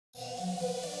Hello!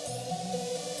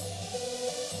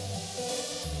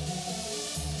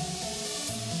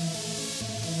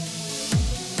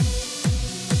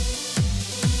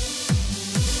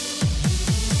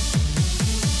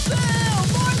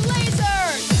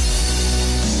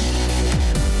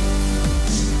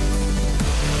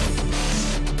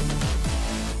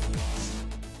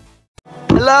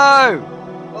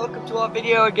 Welcome to our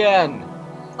video again.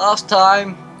 Last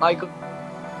time I got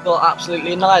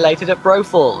absolutely annihilated at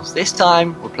Brofalls. This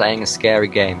time we're playing a scary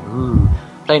game. Ooh.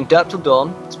 Playing Derp till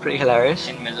dawn. It's pretty hilarious.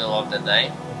 In the middle of the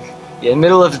day? Yeah, in the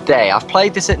middle of the day. I've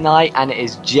played this at night and it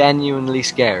is genuinely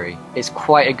scary. It's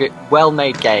quite a good,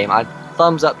 well-made game.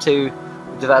 Thumbs up to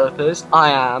the developers.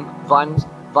 I am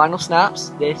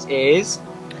VinylSnapz. This is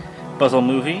Puzzle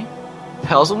movie.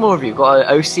 Puzzle movie. We've got an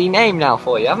OC name now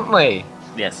for you, haven't we?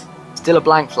 Yes. Still a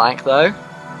blank flank though.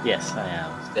 Yes, I am.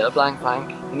 Still a blank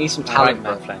flank. You need some talent.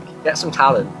 Right flank. Get some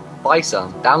talent. Buy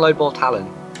some. Download more talent.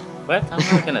 What? I'm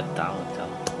not gonna download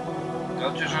talent.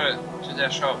 Go to their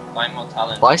shop, buy more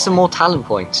talent. Buy some more talent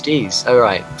points. Jeez.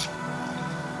 Alright.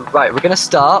 Right, we're gonna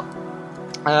start.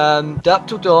 Derp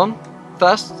till dawn.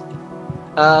 First,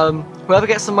 whoever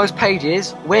gets the most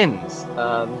pages wins.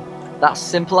 That's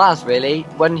simple as really.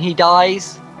 When he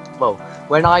dies, well,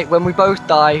 when we both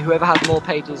die, whoever has more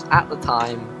pages at the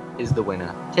time is the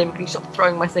winner. Tim, can you stop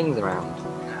throwing my things around?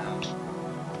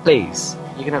 Please.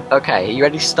 You're gonna. Okay, are you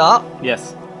ready to start?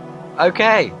 Yes.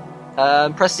 Okay.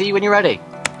 Press C when you're ready.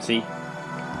 C.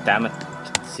 Damn it.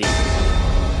 C.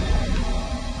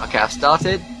 Okay, I've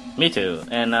started. Me too.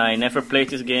 And I never played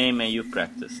this game, and you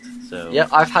practiced. So. Yep,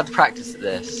 I've had practice at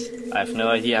this. I have no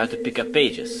idea how to pick up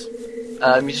pages.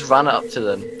 You just run up to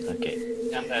them. Okay.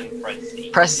 And then press Z.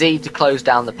 Press Z to close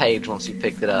down the page once you've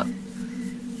picked it up.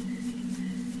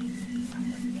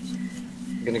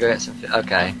 I'm gonna go get some.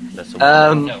 Okay. That's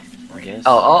No, Yes.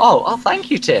 Oh! Thank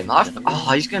you, Tim.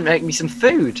 He's gonna make me some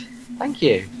food. Thank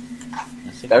you.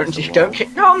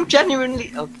 Don't. No, I'm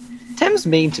genuinely. Oh, Tim's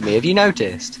mean to me. Have you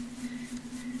noticed?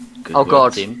 Good Oh work,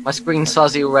 God, Tim. my screen's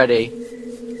fuzzy already.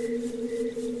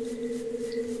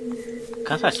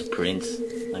 Can't I sprint?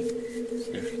 Like,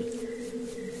 seriously.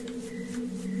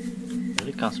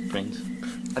 Really can't sprint.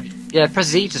 Yeah, press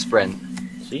Z to sprint.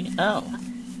 See? Oh.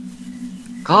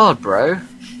 God, bro.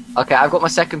 Okay, I've got my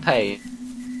second page.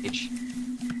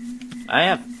 I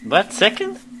have. What?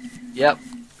 Second? Yep.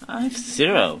 I have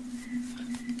 0.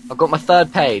 I've got my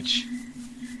third page.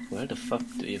 Where the fuck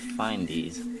do you find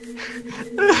these?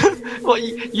 What?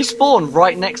 You spawn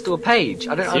right next to a page.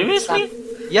 I don't Seriously?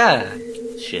 understand. Yeah.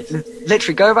 Shit.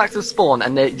 Literally, go back to the spawn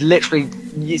and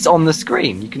it's on the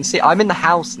screen. You can see. I'm in the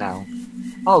house now.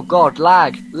 Oh God,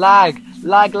 lag. Hey, there's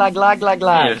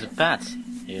a bat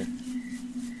here.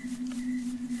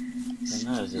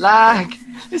 Lag.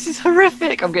 This is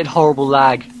horrific. I'm getting horrible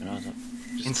lag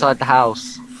Just inside the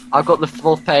house. I've got the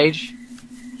fourth page.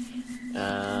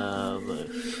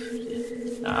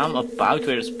 I'm about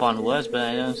where the spawn was, but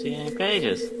I don't see any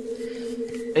pages.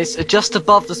 It's just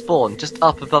above the spawn, just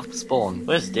up above the spawn.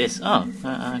 Where's this? Oh,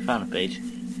 I found a page.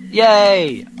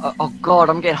 Yay! Oh God,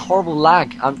 I'm getting horrible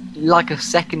lag. I'm like a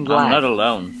second lag. I'm not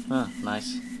alone. Oh,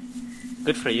 nice.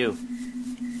 Good for you.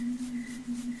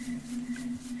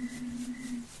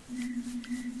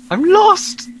 I'm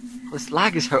lost! This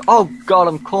lag is her. Oh God,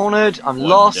 I'm cornered. I'm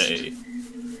lost. Day.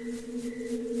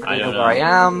 I don't know where I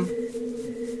am.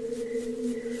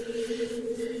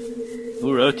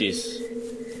 Who wrote these?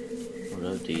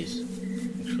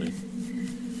 Actually.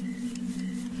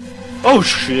 Oh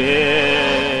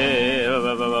shit!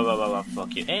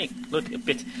 Fuck you. Hey, look, a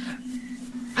bit.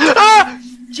 Ah!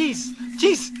 Jeez!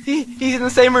 He's in the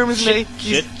same room as me.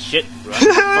 Shit, run.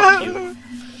 Fuck you.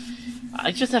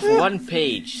 I just have one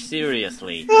page,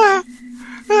 seriously. Oh,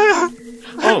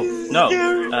 no.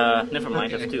 Never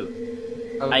mind, I have 2.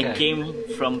 Okay. I came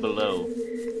from below.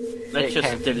 Let's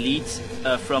just delete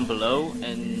from below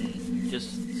and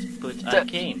just put I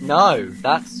came. No,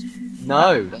 that's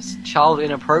child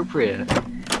inappropriate.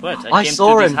 What? I came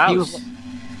saw to him. this house. He was.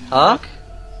 Huh? Look.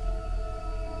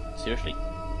 Seriously.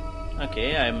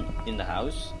 Okay, I'm in the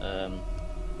house. I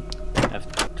have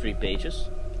 3 pages.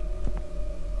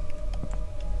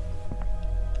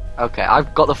 Okay,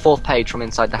 I've got the 4th page from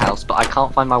inside the house, but I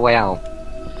can't find my way out.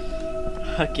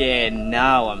 Okay,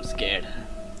 now I'm scared.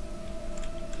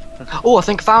 Oh, I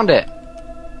think I found it.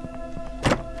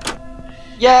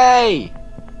 Yay!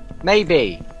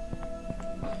 Maybe.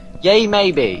 Yay,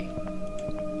 maybe.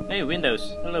 Hey,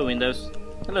 windows. Hello, windows.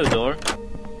 Hello, door.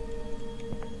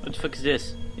 What the fuck is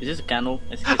this? Is this a candle?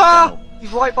 I think it's a Ah! candle.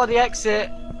 He's right by the exit.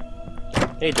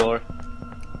 Hey, door.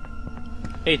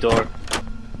 Hey, door.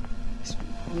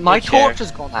 My Good chair. torch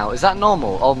has gone out. Is that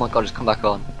normal? Oh my god, it's come back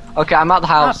on. Okay, I'm at the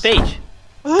Ah, house. page.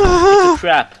 It's a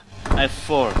trap. I have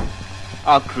 4.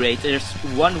 Oh great, there's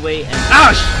one way and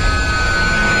ouch!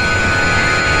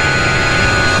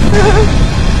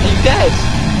 Are you dead?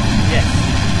 Yes.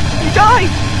 You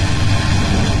died!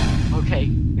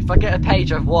 Okay, if I get a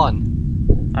page, I've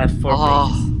won. I have 4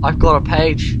 pages. I've got a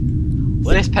page.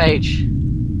 What? This page.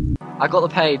 I got the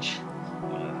page.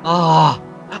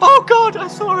 Oh god, I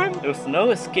saw him! There was no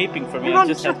escaping from me, I Run,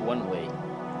 just Sean. had one way.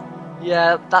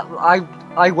 Yeah, that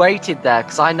I waited there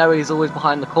because I know he's always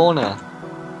behind the corner.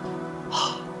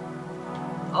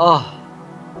 Oh,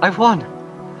 I've won.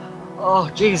 Oh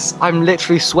jeez, I'm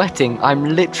literally sweating. I'm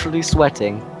literally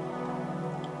sweating.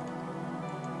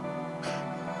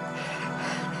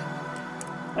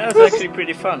 That was actually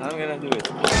pretty fun. I'm gonna do it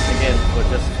again for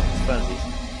just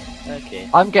funsies. Okay.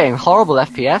 I'm getting horrible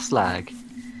FPS lag.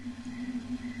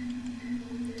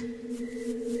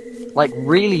 Like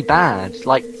really bad.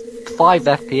 Like 5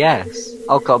 FPS.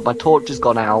 Oh god, my torch has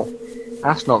gone out.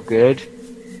 That's not good.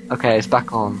 Okay, it's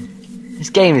back on. This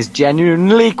game is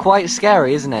genuinely quite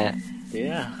scary, isn't it?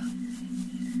 Yeah.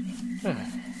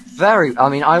 Very. I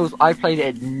mean, I played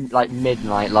it at like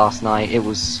midnight last night. It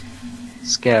was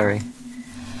scary.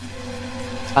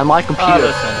 And my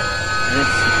computer. Oh,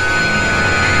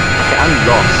 Okay, I'm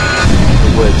lost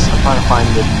in the woods. I'm trying to find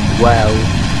the well.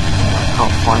 I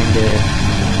can't find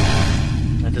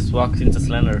it. I just walked into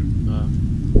Slender.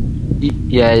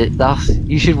 Yeah,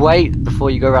 you should wait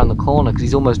before you go around the corner because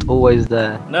he's almost always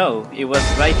there. No, it was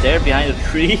right there behind a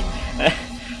tree.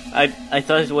 I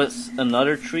thought it was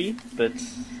another tree, but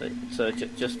so I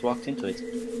just walked into it.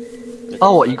 But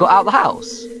Oh, what? You got out of the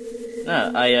house?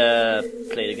 No, I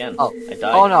played again. Oh, I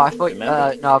died. oh no! I thought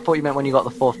remember? no, I thought you meant when you got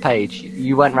the 4th page.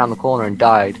 You went around the corner and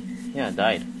died. Yeah, I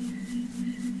died.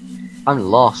 I'm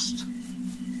lost.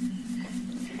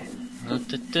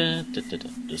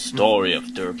 The story of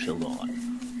Derp shall go on.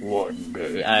 One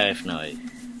day. I have no idea.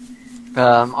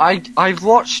 I've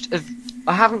watched.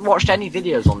 I haven't watched any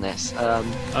videos on this.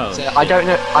 Oh, So I don't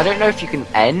know. I don't know if you can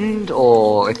end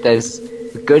or if there's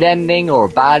a good ending or a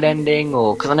bad ending,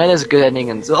 or because I know there's a good ending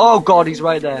and oh god, he's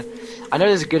right there. I know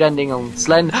there's a good ending on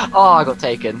Slend. Oh, I got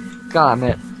taken. God damn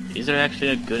it. Is there actually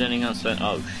a good ending on Slend?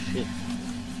 Oh shit.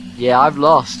 Yeah, I've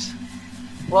lost.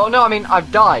 Well, no, I mean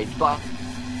I've died, but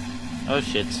Oh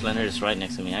shit, Slender is right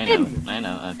next to me. I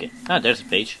know. Okay. Ah, there's a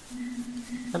page.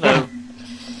 Hello.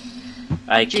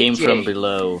 I came GG. from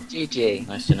below. GG.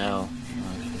 Nice to know.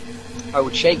 I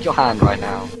would shake your hand right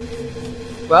now.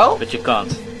 Well, But you can't.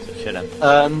 So shut up.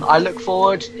 I look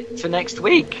forward to next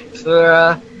week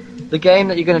for the game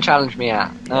that you're going to challenge me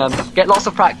at. Get lots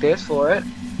of practice for it.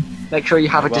 Make sure you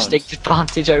have a won't. distinct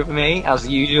advantage over me, as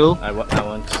usual. I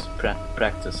want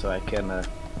practice so I can.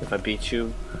 If I beat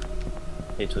you,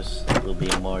 it will be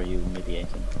more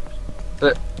humiliating.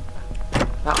 But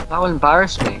that will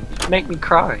embarrass me. It'd make me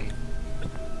cry.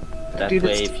 That do way,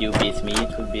 this- if you beat me,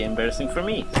 it would be embarrassing for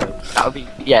me. So. That would be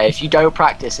if you don't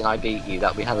practice and I beat you,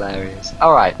 that would be hilarious.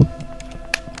 All right.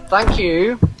 Thank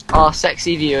you, our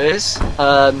sexy viewers.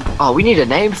 Oh, we need a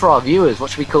name for our viewers. What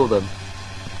should we call them?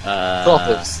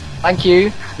 Floppers. Thank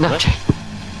you. No, What?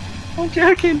 I'm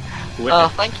joking.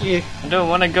 Thank you. I don't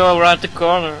want to go around the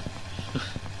corner.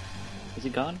 Is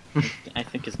it gone? I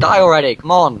think it's gone. Die already.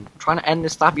 Come on. I'm trying to end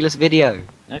this fabulous video.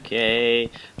 Okay,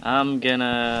 I'm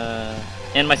gonna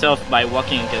end myself by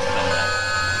walking against them.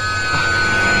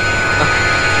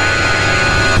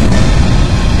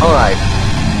 Alright.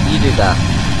 You do that.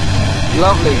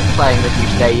 Lovely playing with you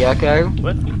today, Yurko.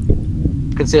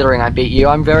 What? Considering I beat you,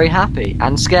 I'm very happy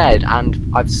and scared, and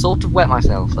I've sort of wet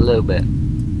myself a little bit.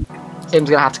 Tim's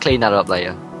gonna have to clean that up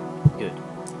later. Good.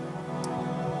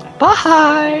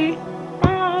 Bye!